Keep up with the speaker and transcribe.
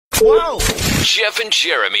Whoa! Jeff and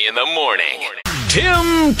Jeremy in the morning.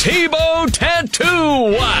 Tim Tebow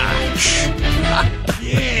Tattoo Watch.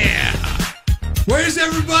 Yeah. Where's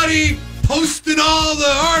everybody posting all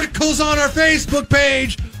the articles on our Facebook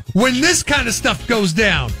page when this kind of stuff goes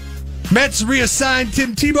down? Mets reassigned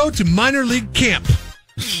Tim Tebow to minor league camp.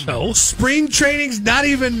 So? Spring training's not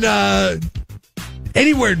even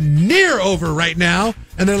anywhere near over right now.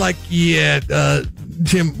 And they're like, yeah,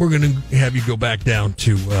 Tim, we're going to have you go back down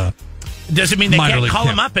to Doesn't mean they can't call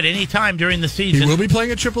camp. him up at any time during the season. He will be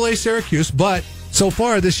playing at AAA Syracuse, but so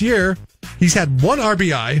far this year, he's had 1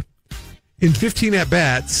 RBI in 15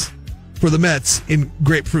 at-bats for the Mets in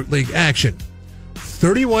Grapefruit League action.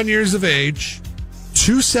 31 years of age,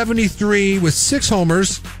 273 with 6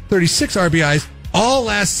 homers, 36 RBIs, all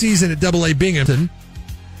last season at AA Binghamton.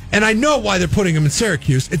 And I know why they're putting him in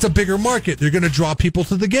Syracuse. It's a bigger market. They're going to draw people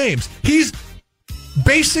to the games. He's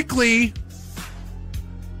basically,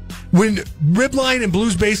 when Ribline and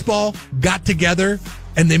Blues Baseball got together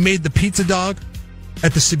and they made the pizza dog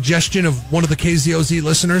at the suggestion of one of the KZOZ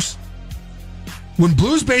listeners, when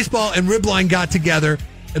Blues Baseball and Ribline got together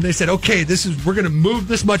and they said, okay, we're going to move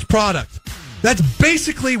this much product. That's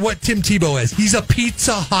basically what Tim Tebow is. He's a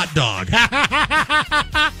pizza hot dog.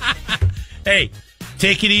 Hey,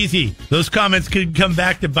 take it easy. Those comments could come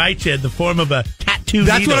back to bite you in the form of a tattoo.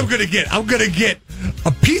 That's needle. what I'm going to get. I'm going to get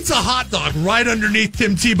a pizza hot dog right underneath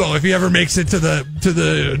Tim Tebow if he ever makes it to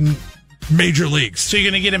the major leagues. So you're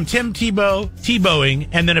going to get him Tim Tebowing,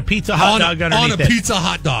 and then a pizza hot dog underneath on a pizza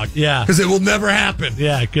hot dog. Yeah. Because it will never happen.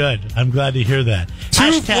 Yeah, good. I'm glad to hear that.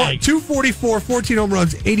 Hashtag 244, 14 home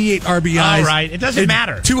runs, 88 RBIs. All right. It doesn't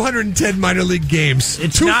matter. 210 minor league games.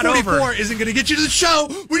 It's not over. 244 isn't going to get you to the show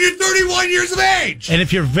when you're 31 years of age. And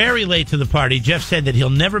if you're very late to the party, Jeff said that he'll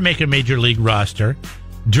never make a major league roster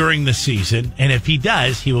during the season, and if he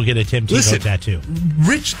does, he will get a Tim Tebow tattoo.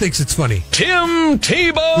 Rich thinks it's funny. Tim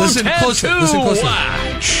Tebow Tattoo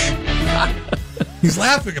Watch. He's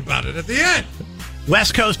laughing about it at the end.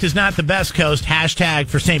 West Coast is not the best coast. Hashtag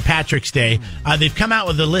for St. Patrick's Day. They've come out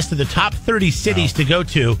with a list of the top 30 cities to go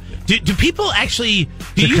to. Do people actually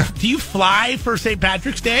do you fly for St.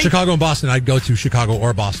 Patrick's Day? Chicago and Boston. I'd go to Chicago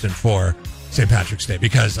or Boston for St. Patrick's Day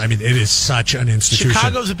because, I mean, it is such an institution.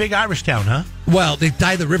 Chicago's a big Irish town, huh? Well, they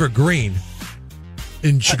dye the river green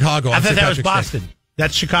in Chicago. I thought that was Boston.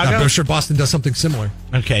 That's Chicago? I'm sure Boston does something similar.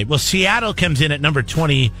 Okay. Well, Seattle comes in at number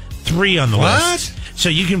 23 on the list. So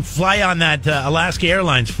you can fly on that Alaska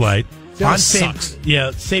Airlines flight. That sucks.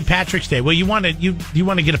 St. Patrick's Day. Well, you want to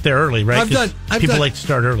get up there early, right? People like to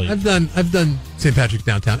start early. I've done St. Patrick's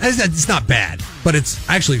downtown. It's not bad, but it's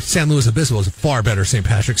actually San Luis Obispo is a far better St.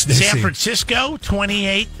 Patrick's Day. San Francisco,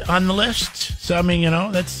 28 on the list. So I mean,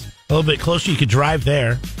 that's a little bit closer. You could drive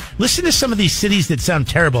there. Listen to some of these cities that sound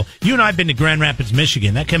terrible. You and I have been to Grand Rapids,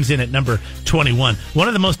 Michigan. That comes in at number 21. One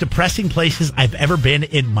of the most depressing places I've ever been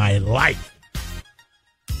in my life.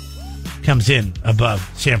 Comes in above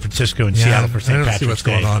San Francisco and Seattle for St. Patrick's Day. I don't see what's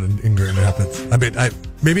going on in Grand Rapids. I mean,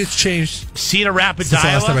 maybe it's changed. Cedar Rapids, since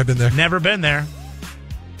Iowa. The last time I've been there. Never been there.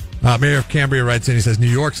 Mayor of Cambria writes in. He says New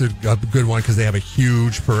York's a good one because they have a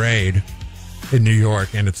huge parade in New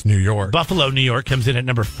York, and it's New York. Buffalo, New York comes in at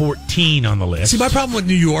number 14 on the list. See, my problem with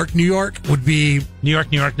New York would be New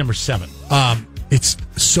York, number 7. It's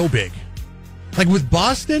so big. Like with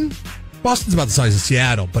Boston's about the size of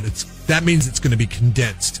Seattle, but that means it's going to be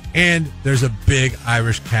condensed. And there's a big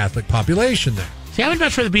Irish Catholic population there. See, I would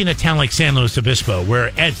much rather be in a town like San Luis Obispo,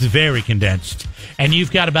 where it's very condensed, and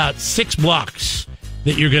you've got about 6 blocks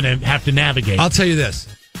that you're going to have to navigate. I'll tell you this.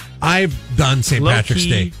 I've done St. Patrick's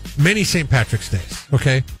Day. Many St. Patrick's Days,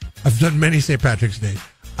 okay? I've done many St. Patrick's Days.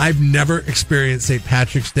 I've never experienced St.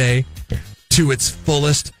 Patrick's Day to its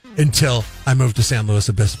fullest until I moved to San Luis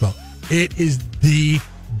Obispo. It is the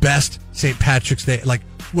best St. Patrick's Day. Like,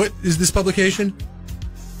 what is this publication?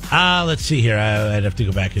 Let's see here. I'd have to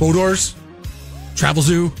go back. Bodors, Travel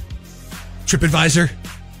Zoo, TripAdvisor,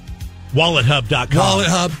 WalletHub.com. Wallet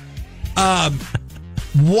Hub.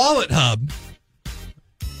 Wallet Hub,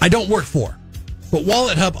 I don't work for, but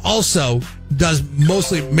Wallet Hub also does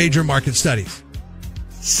mostly major market studies.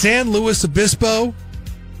 San Luis Obispo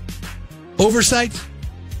oversight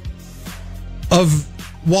of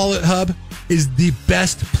Wallet Hub is the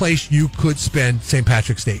best place you could spend St.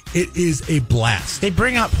 Patrick's Day. It is a blast. They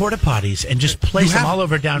bring out porta potties and just place them all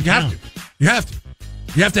over downtown. You have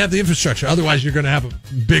to have the infrastructure. Otherwise, you're going to have a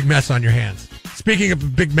big mess on your hands. Speaking of a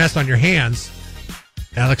big mess on your hands,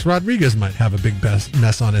 Alex Rodriguez might have a big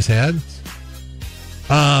mess on his hands.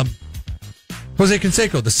 Jose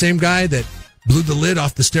Canseco, the same guy that blew the lid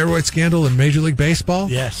off the steroid scandal in Major League Baseball,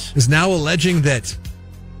 yes, is now alleging that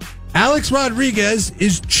Alex Rodriguez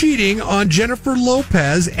is cheating on Jennifer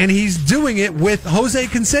Lopez, and he's doing it with Jose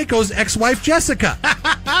Canseco's ex-wife, Jessica.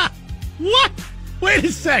 What? Wait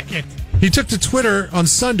a second. He took to Twitter on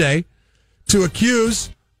Sunday to accuse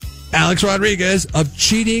Alex Rodriguez of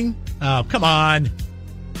cheating. Oh, come on.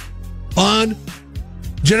 On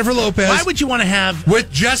Jennifer Lopez. Why would you want to have...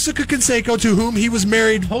 with Jessica Canseco, to whom he was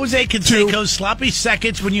married. Jose Canseco's sloppy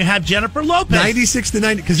seconds when you have Jennifer Lopez. 96 to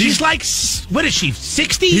 90. Because she's like, what is she,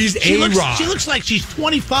 60? He's A-Rod. She looks like she's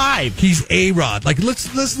 25. He's A-Rod. Like,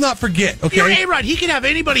 let's not forget, okay? You're A-Rod. He can have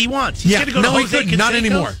anybody he wants. He's going to go to Jose Canseco. Not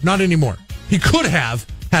anymore. Not anymore. He could have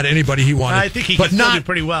had anybody he wanted. I think he could do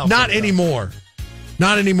pretty well. Not anymore.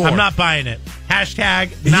 Not anymore. I'm not buying it.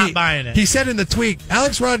 Hashtag not buying it. He said in the tweet,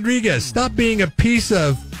 Alex Rodriguez, stop being a piece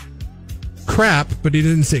of crap, but he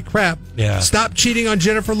didn't say crap. Yeah. Stop cheating on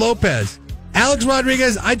Jennifer Lopez. Alex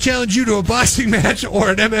Rodriguez, I challenge you to a boxing match or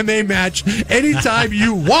an MMA match anytime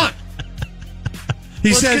you want.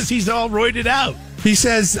 He says, because he's all roided out. He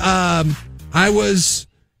says, I was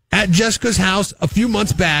at Jessica's house a few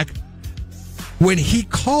months back when he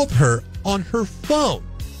called her on her phone,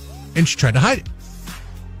 and she tried to hide it.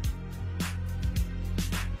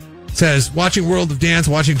 Says, watching World of Dance,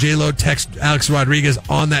 watching J-Lo text Alex Rodriguez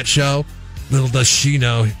on that show. Little does she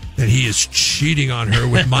know that he is cheating on her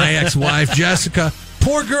with my ex-wife, Jessica.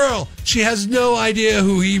 Poor girl. She has no idea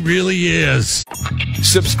who he really is.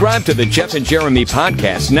 Subscribe to the Jeff and Jeremy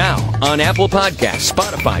podcast now on Apple Podcasts,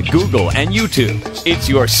 Spotify, Google, and YouTube. It's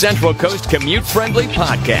your Central Coast commute-friendly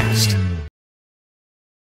podcast.